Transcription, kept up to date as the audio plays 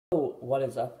What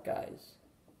is up, guys?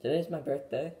 Today's my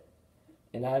birthday,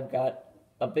 and I've got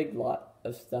a big lot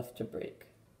of stuff to break.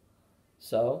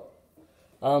 So,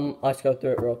 let's go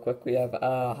through it real quick. We have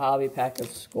a hobby pack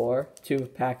of Score, 2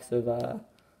 packs of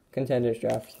Contenders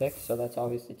Draft picks, so that's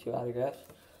obviously 2 autographs.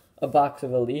 A box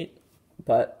of Elite,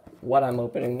 but what I'm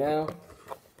opening now,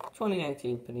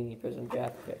 2019 Panini Prizm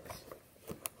Draft picks.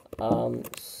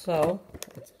 So,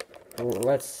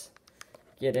 let's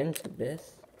get into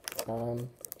this.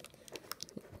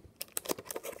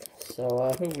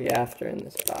 So, who are we after in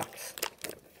this box?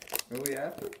 Who are we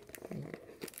after?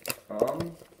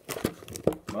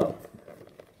 Well,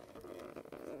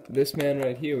 this man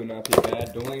right here would not be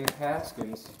bad. Dwayne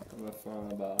Haskins from the front of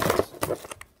the box.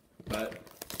 But,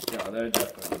 you know, they're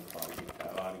definitely probably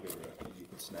a lot of good rookies you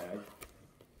can snag.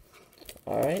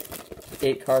 Alright,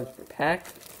 8 cards per pack,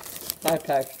 5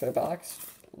 packs per box.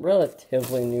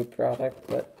 Relatively new product,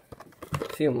 but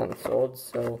a few months old,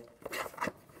 so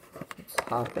let's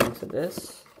hop into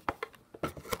this. We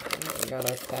got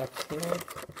our packs here.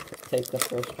 Let's take the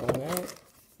first one out.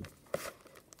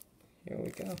 Here we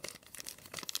go.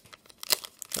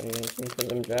 2019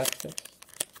 Prizm Draft picks.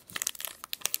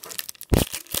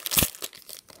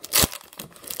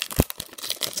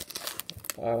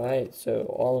 Alright, so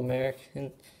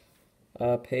All-American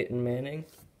Peyton Manning.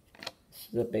 This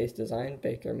is a base design,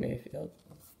 Baker Mayfield.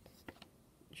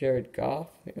 Jared Goff.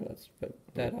 Here, let's put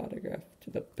that autograph to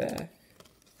the back.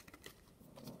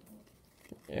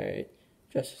 Alright,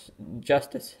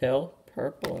 Justice Hill,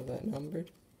 purple. Is that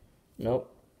numbered?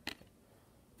 Nope.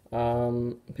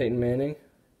 Peyton Manning.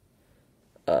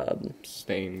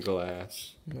 Stained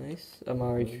glass. Nice.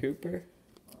 Amari Cooper.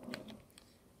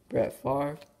 Brett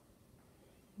Favre.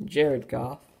 Jared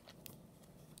Goff.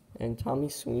 And Tommy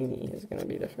Sweeney is going to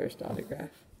be the first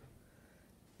autograph.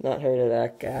 Not heard of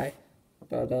that guy.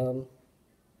 But,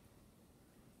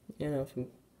 you know, from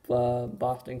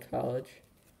Boston College.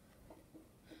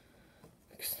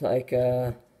 Looks like,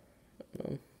 I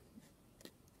don't know.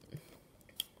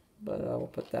 But we'll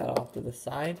put that off to the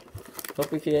side.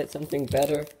 Hope we can get something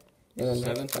better in the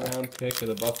 7th round pick of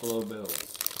the Buffalo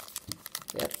Bills.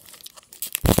 Yep.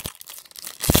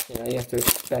 You know, you have to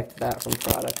expect that from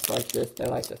products like this. They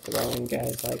like to throw in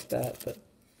guys like that. But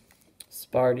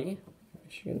Sparty,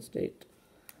 Michigan State.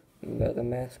 The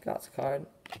mascot's card.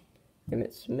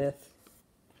 Emmitt Smith.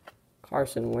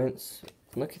 Carson Wentz.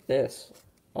 Look at this.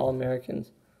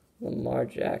 All-Americans. Lamar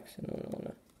Jackson. I don't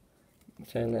want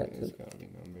to turn that to... It's got to be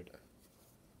numbered.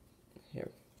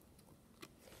 Here.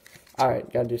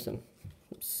 Alright, gotta do some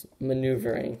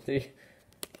maneuvering.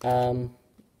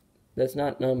 That's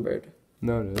not numbered.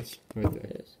 No, it is. Right there.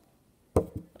 It is.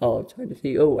 Oh, it's hard to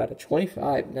see. Oh, out of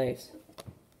 25. Nice.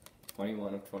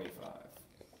 21 of 25.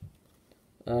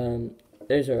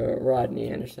 There's a Rodney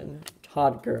Anderson,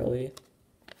 Todd Gurley,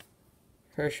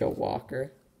 Herschel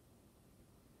Walker,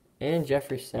 and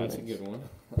Jeffrey Simmons. That's a good one.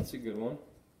 That's a good one.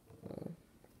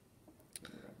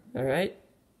 Alright.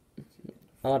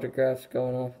 Autographs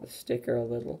going off the sticker a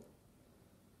little.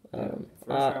 First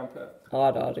round pick.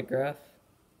 Odd autograph.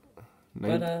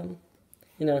 But,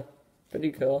 you know,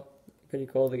 pretty cool. Pretty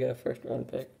cool to get a first round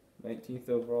pick. 19th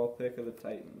overall pick of the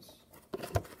Titans.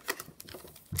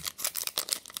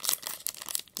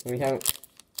 We haven't.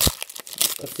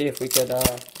 Let's see if we could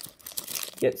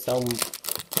get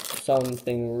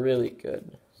something really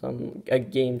good, a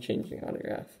game-changing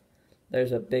autograph.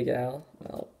 There's a Big Al,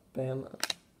 Alabama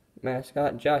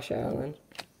mascot, Josh Allen,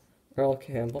 Earl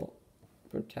Campbell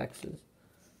from Texas,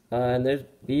 and there's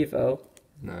Bevo.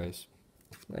 Nice.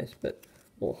 Nice, but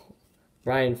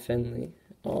Ryan Finley,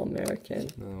 All-American.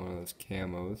 Another one of those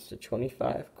camos. It's a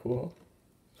 25, cool.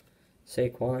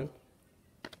 Saquon.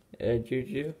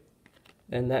 Juju,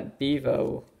 and that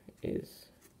Bevo is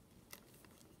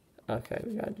okay.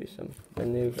 We gotta do some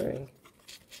maneuvering.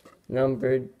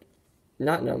 Numbered,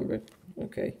 not numbered.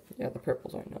 Okay, yeah, the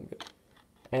purples aren't numbered.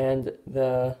 And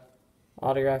the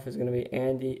autograph is gonna be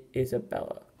Andy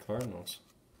Isabella. Cardinals.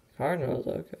 Cardinals,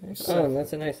 okay. Oh, and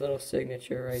that's a nice little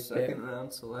signature right there. Second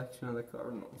round selection of the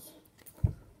Cardinals.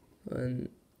 And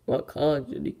what college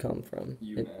did he come from?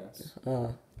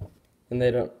 UMass. And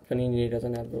Panini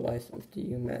doesn't have the license to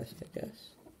UMass, I guess.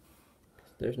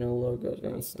 There's no logos or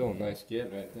anything. That's still a nice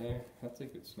get right there. That's a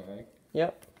good snag.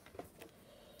 Yep.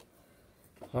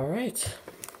 Alright.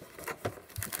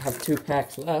 Have 2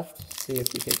 packs left. See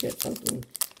if we could get something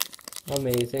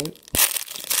amazing.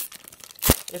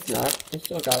 If not, we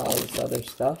still got all this other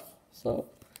stuff. So,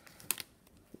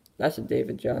 that's a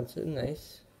David Johnson.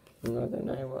 Nice. From Northern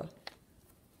Iowa.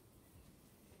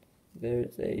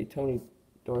 There's a Tony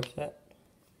Dorsett.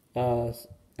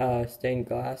 Stained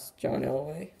glass, John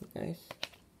Elway. Nice.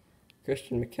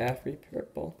 Christian McCaffrey,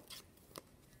 purple.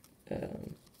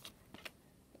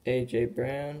 A.J.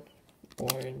 Brown,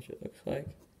 orange, it looks like.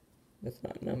 That's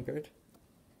not numbered.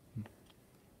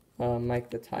 Mike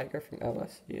the Tiger from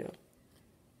LSU.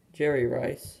 Jerry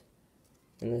Rice.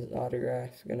 And this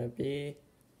autograph's going to be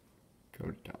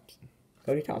Cody Thompson.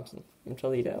 Cody Thompson from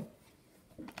Toledo.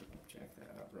 Check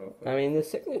that out real quick. I mean, the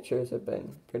signatures have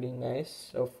been pretty nice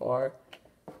so far.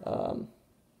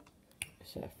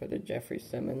 Except for the Jeffrey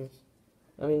Simmons.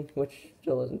 I mean, which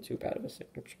still isn't too bad of a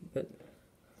signature, but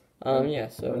yeah,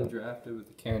 so I'm drafted with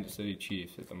the Kansas City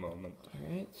Chiefs at the moment.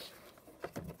 Alright.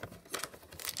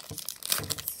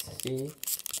 Let's see.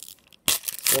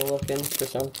 Still looking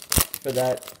for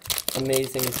that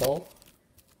amazing pull.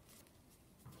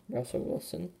 Russell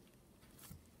Wilson.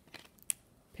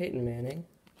 Peyton Manning.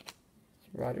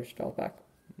 Roger Staubach.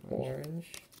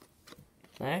 Orange.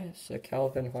 Nice. A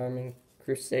Calvin Harmon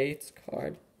Crusades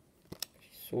card.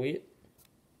 Sweet.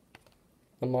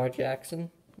 Lamar Jackson.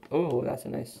 Oh, that's a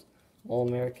nice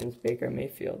All-Americans Baker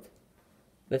Mayfield.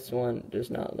 This one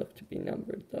does not look to be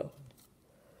numbered, though.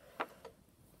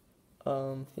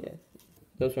 Yeah.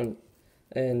 Those one.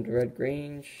 And Red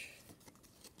Grange.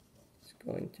 It's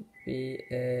going to be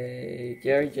a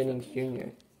Gary Jennings Jr.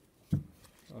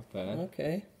 Not bad.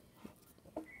 Okay.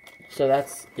 So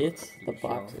that's it. The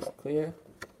box is clear.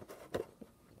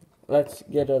 Let's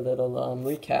get a little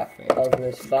recap of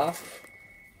this box.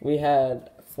 We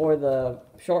had, for the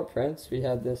short prints, we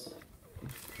had this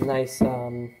nice,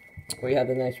 we had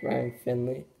the nice Ryan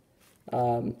Finley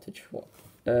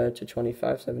to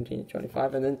 25, 17 to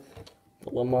 25, and then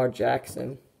Lamar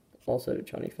Jackson also to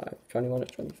 25, 21 to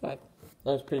 25.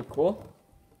 That was pretty cool.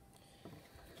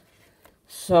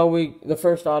 So the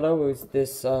first auto was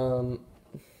this Tommy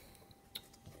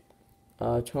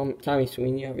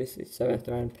Sweeney, obviously 7th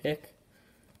round pick.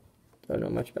 Don't know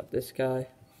much about this guy.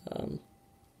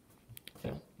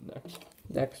 Yeah.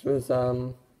 Next was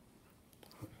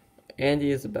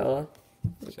Andy Isabella,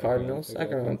 the Cardinals,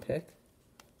 2nd round pick.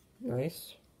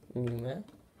 Nice.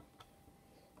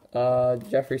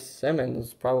 Jeffrey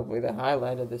Simmons, probably the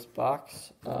highlight of this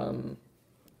box,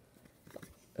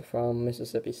 from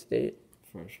Mississippi State.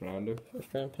 First rounder.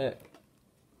 First round pick.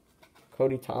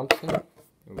 Cody Thompson.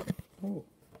 Oh.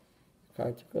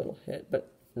 Card took a little hit,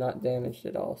 but not damaged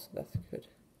at all, so that's good.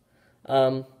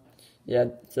 Yeah,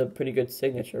 it's a pretty good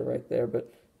signature right there,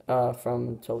 but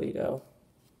from Toledo.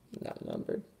 Not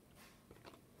numbered.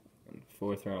 And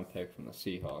 4th round pick from the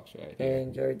Seahawks right here.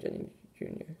 And Jerry Jennings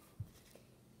Jr.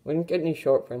 We didn't get any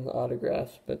short print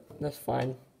autographs, but that's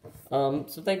fine.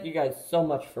 So thank you guys so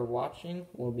much for watching.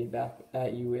 We'll be back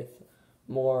at you with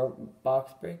more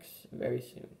box breaks very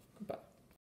soon.